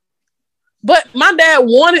 But my dad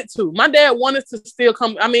wanted to. My dad wanted to still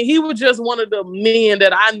come. I mean, he was just one of the men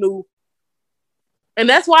that I knew. And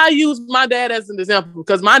that's why I use my dad as an example,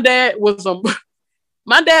 because my dad was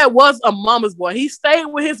a mama's boy. He stayed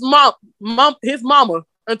with his mama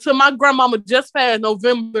until my grandmama just passed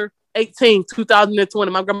November 18,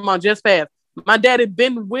 2020. My grandma just passed. My dad had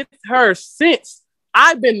been with her since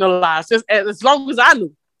I've been alive, since as long as I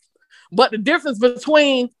knew. But the difference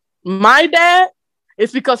between my dad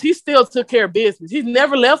is because he still took care of business. He's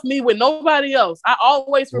never left me with nobody else. I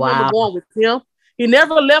always remember going with him. He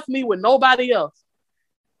never left me with nobody else.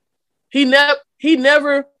 He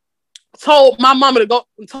never told my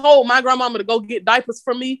grandmama to go get diapers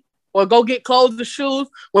for me or go get clothes or shoes.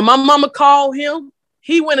 When my mama called him,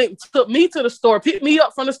 he went and took me to the store, picked me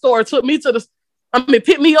up from the store, picked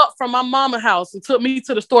me up from my mama's house and took me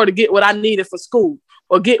to the store to get what I needed for school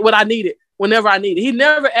or get what I needed whenever I needed. He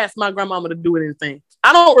never asked my grandmama to do anything.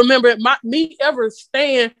 I don't remember me ever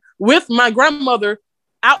staying with my grandmother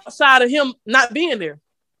outside of him not being there.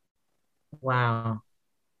 Wow.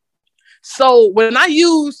 So when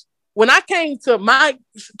I came to my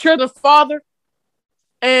children's father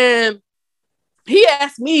and he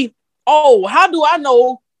asked me, oh, how do I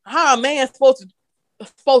know how a man's supposed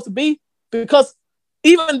to be? Because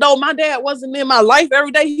even though my dad wasn't in my life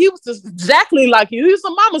every day, he was just exactly like you. He was a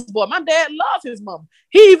mama's boy. My dad loved his mama.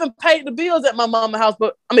 He even paid the bills at my mama's house,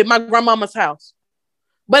 my grandmama's house.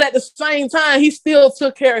 But at the same time, he still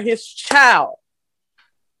took care of his child.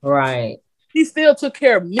 Right. He still took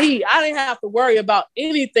care of me. I didn't have to worry about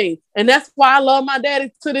anything. And that's why I love my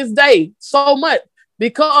daddy to this day so much,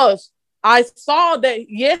 because I saw that,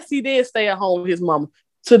 yes, he did stay at home with his mama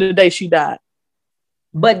to the day she died.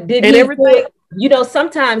 But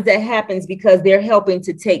sometimes that happens because they're helping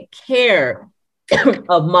to take care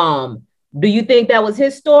of mom. Do you think that was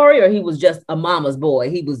his story, or he was just a mama's boy?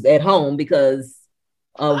 He was at home because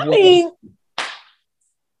of I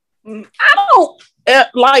don't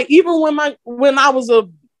like, even when I was a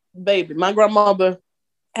baby, my grandmother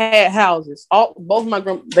had houses.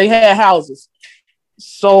 They had houses.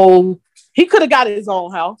 So he could have got his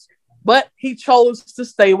own house, but he chose to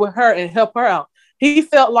stay with her and help her out. He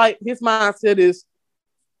felt like his mindset is,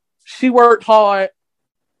 she worked hard.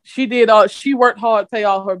 She worked hard to pay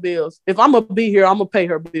all her bills. If I'm going to be here, I'm going to pay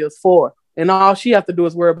her bills for her. And all she have to do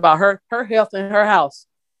is worry about her health and her house.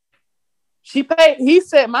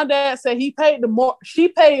 My dad said she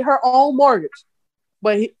paid her own mortgage,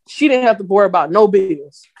 but she didn't have to worry about no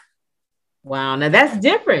bills. Wow. Now that's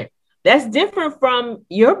different. That's different from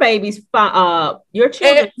your baby's, your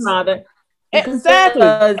children's father.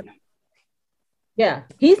 Exactly. Yeah,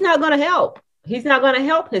 he's not going to help. He's not going to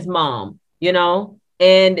help his mom,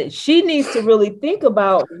 and she needs to really think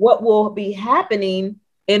about what will be happening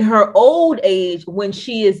in her old age when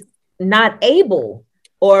she is not able,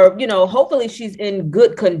 or, hopefully she's in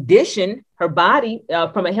good condition, her body,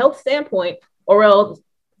 from a health standpoint, or else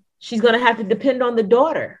she's going to have to depend on the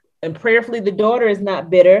daughter. And prayerfully, the daughter is not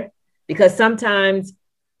bitter, because sometimes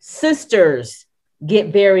sisters get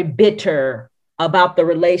very bitter about the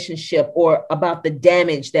relationship or about the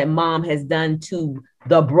damage that mom has done to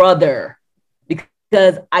the brother,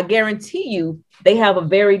 because I guarantee you they have a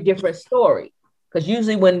very different story. Because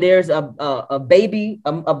usually when there's a baby,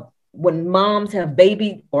 when moms have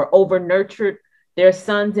baby or over nurtured their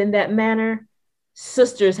sons in that manner,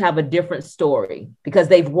 sisters have a different story because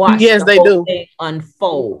they've watched the whole thing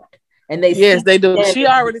unfold, and they they do. She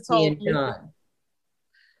already told me.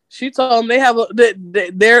 She told them they have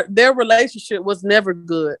their relationship was never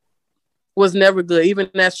good. Was never good, even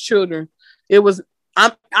as children. It was.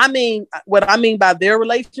 I mean, what I mean by their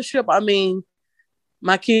relationship, I mean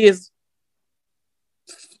my kids,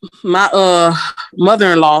 my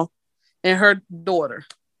mother-in-law and her daughter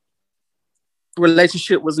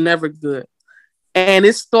relationship was never good. And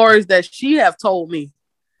it's stories that she have told me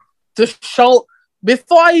to show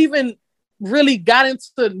before I even really got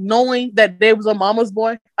into knowing that they was a mama's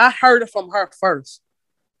boy. I heard it from her first.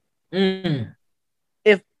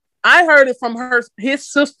 If I heard it from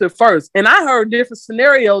his sister first, and I heard different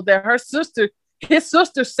scenarios that his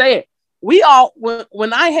sister said,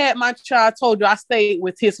 when I had my child, I told you I stayed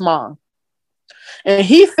with his mom. And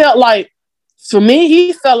he felt like, for me,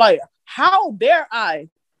 he felt like, how dare I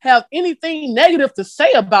have anything negative to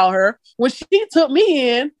say about her when she took me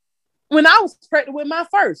in when I was pregnant with my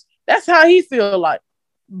first. That's how he feel like.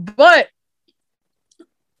 But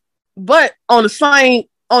on the same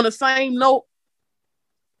note,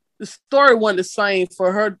 the story wasn't the same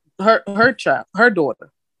for her child, her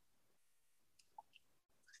daughter.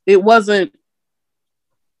 It wasn't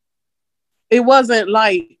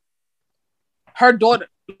like her daughter,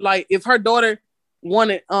 like if her daughter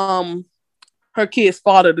wanted her kid's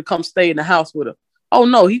father to come stay in the house with her. Oh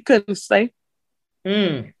no, he couldn't stay.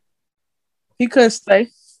 He couldn't stay.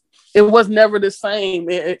 It was never the same.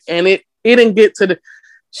 And it didn't get to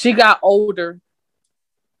she got older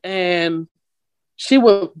and she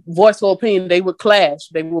would voice her opinion. They would clash.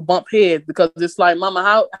 They would bump heads because it's like,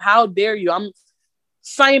 Mama, how dare you?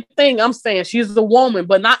 Same thing I'm saying. She's a woman,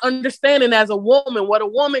 but not understanding as a woman what a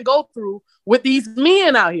woman go through with these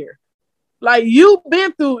men out here. Like you're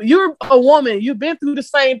a woman, you've been through the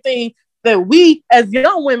same thing that we as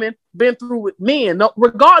young women been through with men. No,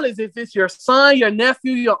 regardless if it's your son, your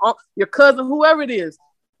nephew, your uncle, your cousin, whoever it is,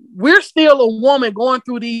 we're still a woman going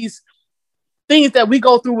through these things that we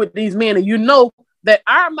go through with these men. And you know that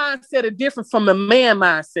our mindset is different from the man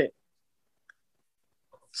mindset.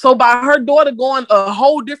 So by her daughter going a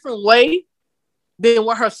whole different way than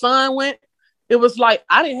where her son went, it was like,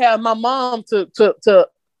 I didn't have my mom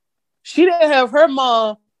she didn't have her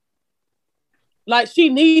mom like she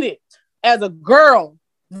needed as a girl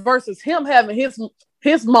versus him having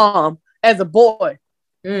his mom as a boy.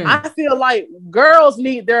 I feel like girls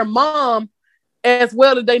need their mom as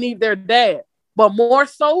well as they need their dad. But more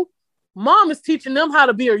so, mom is teaching them how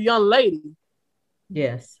to be a young lady.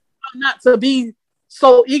 Yes. Not to be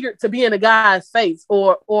so eager to be in a guy's face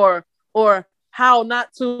or how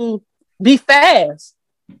not to be fast.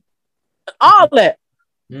 All that.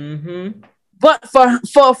 But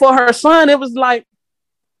for her son, it was like,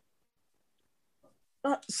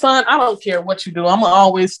 son, I don't care what you do. I'm gonna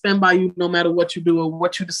always stand by you no matter what you do or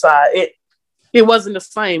what you decide. It wasn't the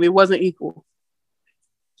same. It wasn't equal.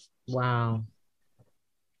 Wow.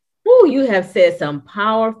 Ooh, you have said some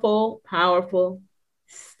powerful, powerful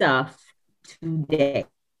stuff today.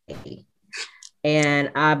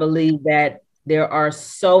 And I believe that there are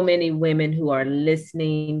so many women who are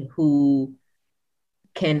listening who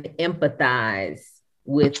can empathize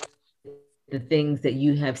with the things that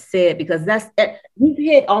you have said, because you've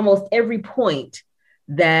hit almost every point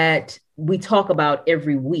that we talk about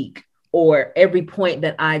every week, or every point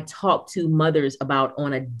that I talk to mothers about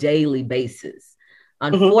on a daily basis.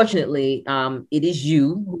 Unfortunately, it is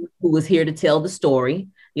you who was here to tell the story.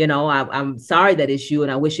 You know, I'm sorry that it's you,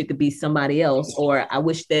 and I wish it could be somebody else, or I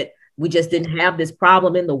wish that we just didn't have this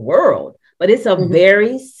problem in the world. But it's a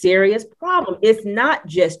very serious problem. It's not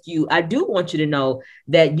just you. I do want you to know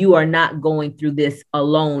that you are not going through this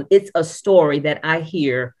alone. It's a story that I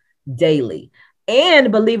hear daily.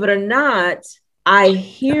 And believe it or not, I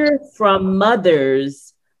hear from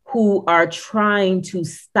mothers who are trying to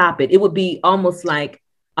stop it. It would be almost like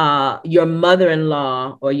your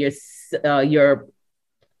mother-in-law or the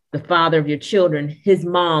father of your children, his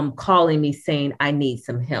mom calling me saying, I need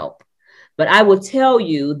some help. But I will tell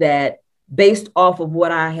you that based off of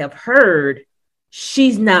what I have heard,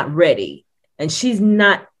 she's not ready. And she's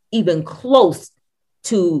not even close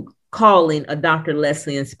to calling a Dr.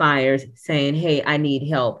 Leslie Inspires saying, hey, I need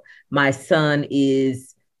help. My son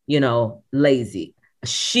is, lazy.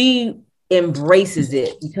 She embraces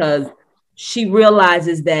it because she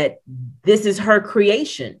realizes that this is her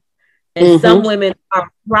creation. And some women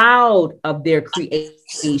are proud of their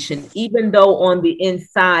creation, even though on the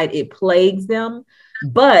inside it plagues them.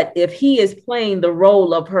 But if he is playing the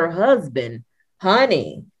role of her husband,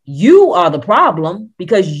 honey, you are the problem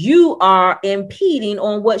because you are impeding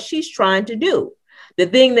on what she's trying to do. The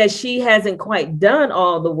thing that she hasn't quite done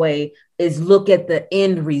all the way is look at the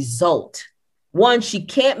end result. One, she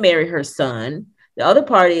can't marry her son. The other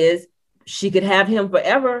part is she could have him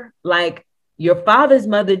forever, like your father's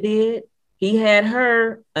mother did. He had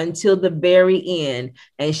her until the very end,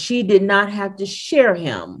 and she did not have to share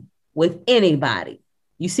him with anybody.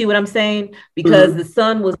 You see what I'm saying? Because the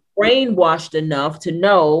son was brainwashed enough to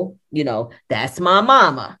know, that's my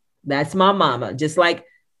mama. That's my mama. Just like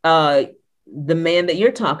the man that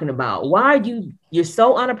you're talking about. Why are you're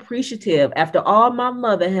so unappreciative after all my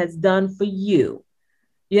mother has done for you?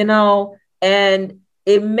 And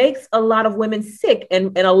it makes a lot of women sick.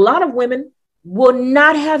 And a lot of women will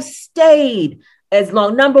not have stayed as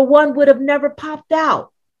long. Number one, would have never popped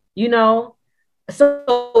out,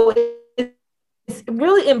 So it's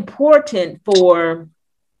really important for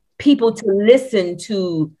people to listen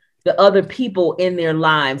to the other people in their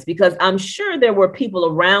lives, because I'm sure there were people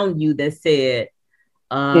around you that said,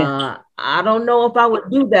 I don't know if I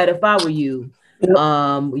would do that if I were you.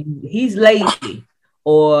 He's lazy,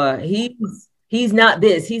 or he's not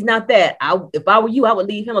this, he's not that. If I were you, I would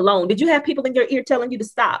leave him alone. Did you have people in your ear telling you to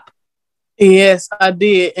stop? Yes, I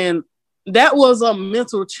did. And that was a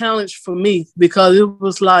mental challenge for me, because it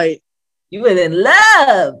was like, you were in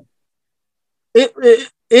love.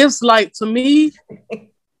 It's like, to me,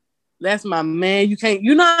 that's my man.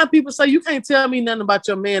 You know how people say, you can't tell me nothing about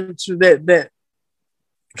your man that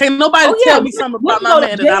can't nobody tell me something about my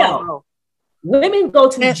man that I don't know. Women go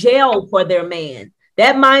to jail for their man.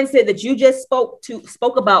 That mindset that you just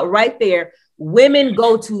spoke about right there, women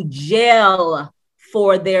go to jail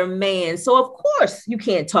for their man. So of course you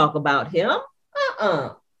can't talk about him.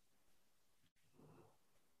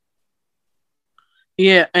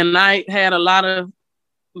 Yeah, and I had a lot of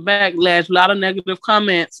backlash, a lot of negative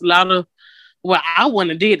comments, a lot of, well, I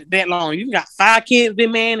wouldn't have did it that long. You got 5 kids,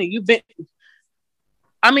 been man, and you've been.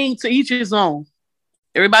 I mean, to each his own.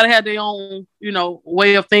 Everybody had their own,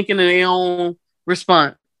 way of thinking and their own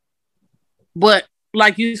response. But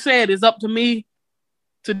like you said, it's up to me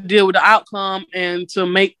to deal with the outcome and to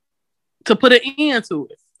put an end to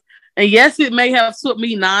it. And yes, it may have took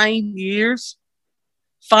me 9 years,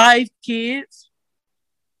 5 kids,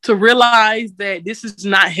 to realize that this is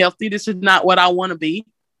not healthy. This is not what I want to be.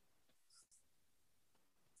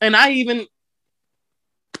 And I even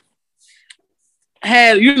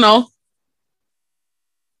had,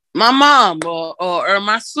 my mom or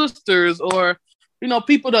my sisters, or,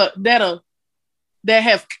 people that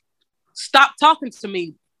have stopped talking to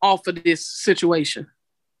me off of this situation.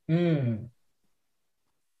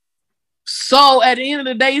 So at the end of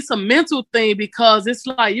the day, it's a mental thing, because it's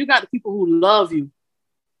like you got the people who love you,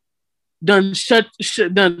 done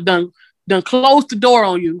closed the door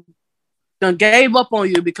on you, done gave up on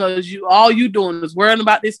you, because all you doing is worrying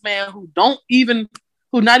about this man who not even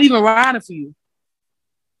riding for you.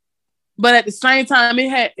 But at the same time,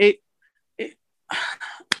 it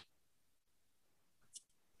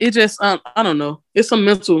just I don't know. It's a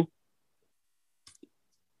mental.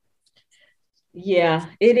 Yeah,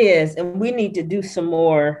 it is, and we need to do some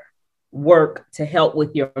more work to help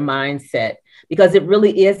with your mindset, because it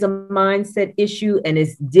really is a mindset issue, and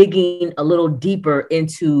it's digging a little deeper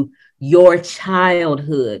into your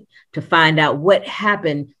childhood to find out what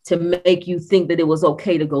happened to make you think that it was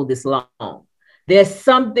okay to go this long. There's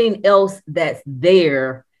something else that's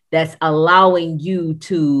there that's allowing you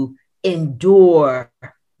to endure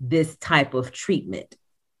this type of treatment.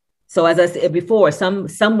 So as I said before, some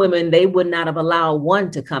women, they would not have allowed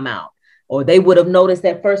one to come out, or they would have noticed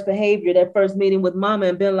that first behavior, that first meeting with mama,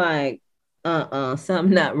 and been like, something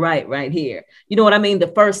not right here. You know what I mean? The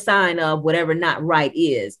first sign of whatever not right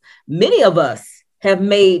is. Many of us have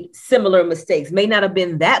made similar mistakes, may not have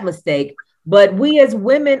been that mistake, but we as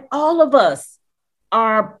women, all of us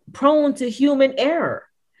are prone to human error.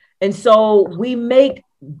 And so we make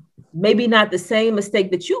maybe not the same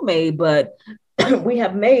mistake that you made, but we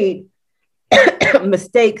have made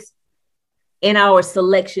mistakes in our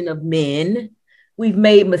selection of men. We've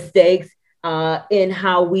made mistakes in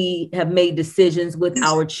how we have made decisions with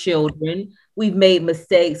our children. We've made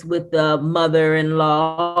mistakes with the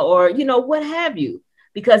mother-in-law, or, what have you,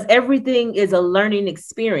 because everything is a learning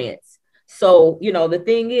experience. So, the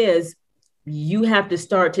thing is, you have to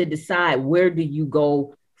start to decide, where do you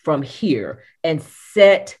go from here, and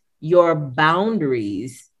set your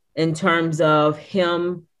boundaries in terms of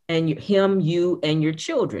him, you, and your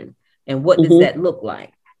children? And what does that look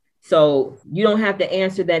like? So you don't have to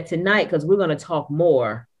answer that tonight, because we're going to talk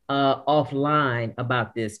more offline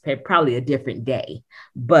about this, probably a different day.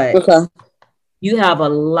 But you have a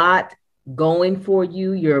lot going for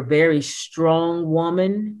you. You're a very strong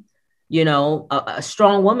woman, a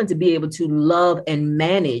strong woman to be able to love and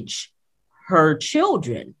manage her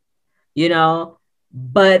children,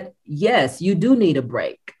 but yes, you do need a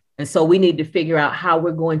break. And so we need to figure out how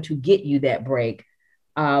we're going to get you that break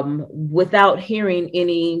without hearing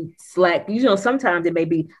any slack. Sometimes it may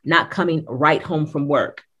be not coming right home from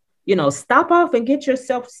work. Stop off and get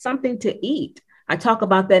yourself something to eat. I talk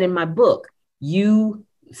about that in my book. You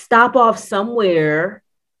stop off somewhere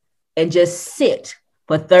and just sit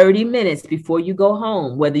for 30 minutes before you go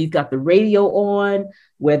home, whether you've got the radio on,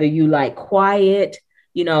 whether you like quiet.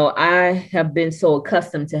 I have been so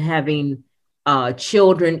accustomed to having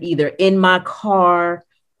children either in my car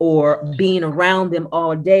or being around them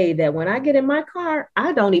all day that when I get in my car,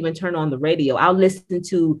 I don't even turn on the radio. I'll listen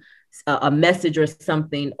to a message or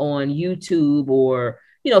something on YouTube, or,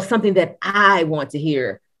 something that I want to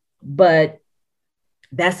hear. But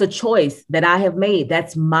that's a choice that I have made.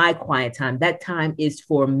 That's my quiet time. That time is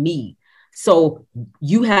for me. So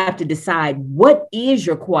you have to decide, what is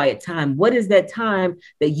your quiet time? What is that time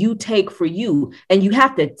that you take for you? And you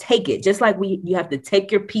have to take it, just like you have to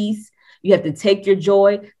take your peace. You have to take your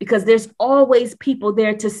joy, because there's always people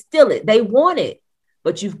there to steal it. They want it,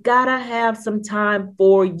 but you've got to have some time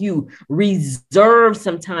for you. Reserve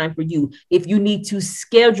some time for you. If you need to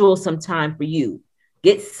schedule some time for you,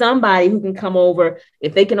 get somebody who can come over.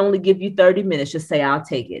 If they can only give you 30 minutes, just say, I'll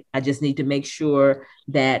take it. I just need to make sure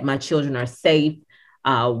that my children are safe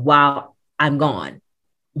while I'm gone.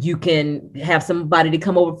 You can have somebody to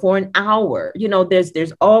come over for an hour.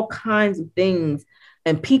 There's all kinds of things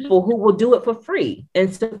and people who will do it for free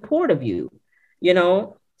in support of you,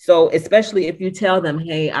 So especially if you tell them,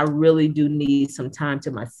 hey, I really do need some time to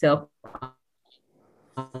myself.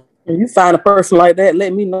 If you find a person like that,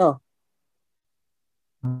 let me know.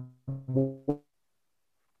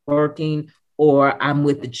 Working, or I'm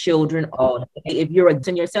with the children all day. If you're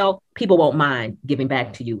in yourself, people won't mind giving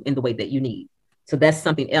back to you in the way that you need. So that's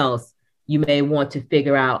something else you may want to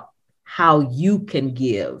figure out, how you can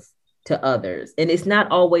give to others. And it's not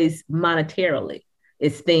always monetarily.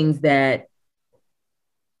 It's things that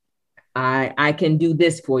I can do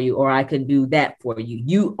this for you, or I can do that for you.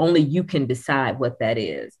 You can decide what that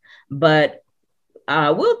is. But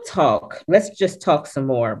we'll talk. Let's just talk some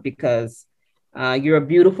more, because you're a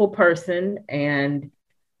beautiful person and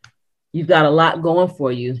you've got a lot going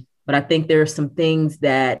for you. But I think there are some things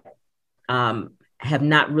that have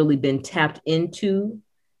not really been tapped into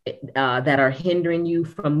that are hindering you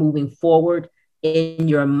from moving forward in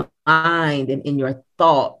your mind and in your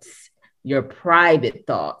thoughts, your private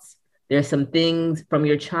thoughts. There's some things from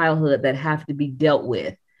your childhood that have to be dealt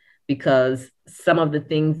with, because some of the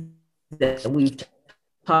things that we've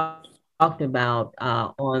talked about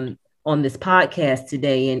on this podcast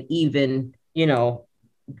today, and even,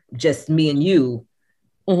 just me and you,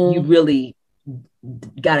 you really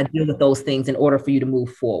got to deal with those things in order for you to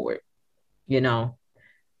move forward,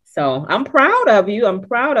 So I'm proud of you. I'm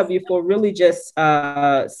proud of you for really just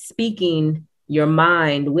speaking your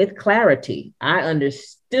mind with clarity. I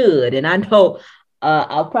understood, and I know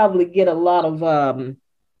I'll probably get a lot of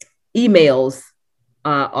emails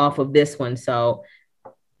off of this one. So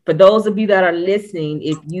for those of you that are listening,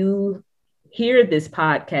 if you hear this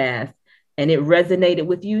podcast and it resonated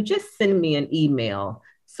with you, just send me an email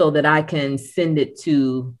so that I can send it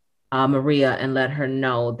to Maria and let her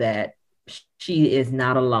know that she is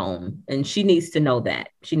not alone. And she needs to know that.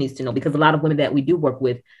 She needs to know, because a lot of women that we do work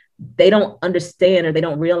with, they don't understand, or they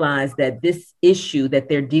don't realize that this issue that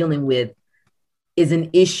they're dealing with is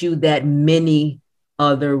an issue that many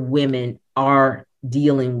other women are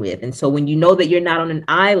dealing with. And so when you know that you're not on an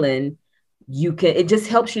island, it just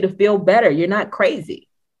helps you to feel better. You're not crazy,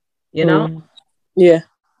 Yeah.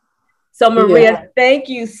 So Maria, thank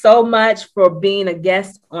you so much for being a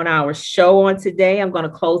guest on our show on today. I'm going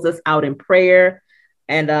to close us out in prayer.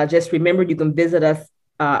 And just remember, you can visit us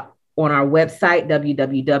on our website,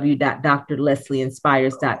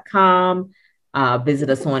 www.drlesleyinspires.com. Visit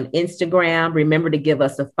us on Instagram. Remember to give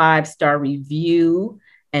us a 5-star review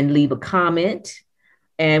and leave a comment.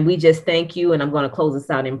 And we just thank you. And I'm going to close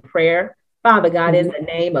us out in prayer. Father God, in the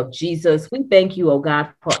name of Jesus, we thank you, oh God,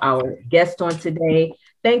 for our guest on today.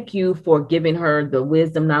 Thank you for giving her the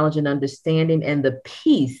wisdom, knowledge, and understanding, and the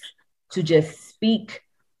peace to just speak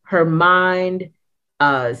her mind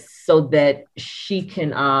so that she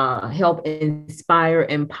can help inspire,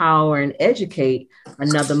 empower, and educate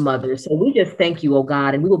another mother. So we just thank you, oh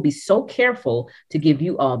God, and we will be so careful to give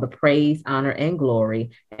you all the praise, honor, and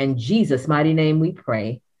glory. In Jesus' mighty name we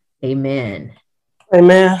pray. Amen.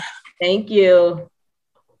 Amen. Thank you.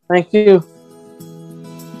 Thank you.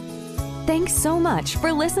 Thanks so much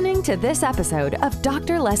for listening to this episode of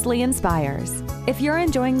Dr. Leslie Inspires. If you're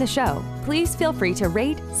enjoying the show, please feel free to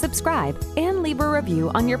rate, subscribe, and leave a review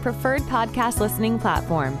on your preferred podcast listening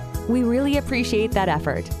platform. We really appreciate that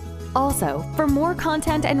effort. Also, for more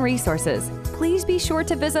content and resources, please be sure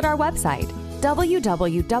to visit our website,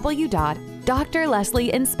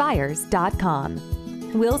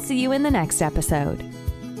 www.drleslieInspires.com. We'll see you in the next episode.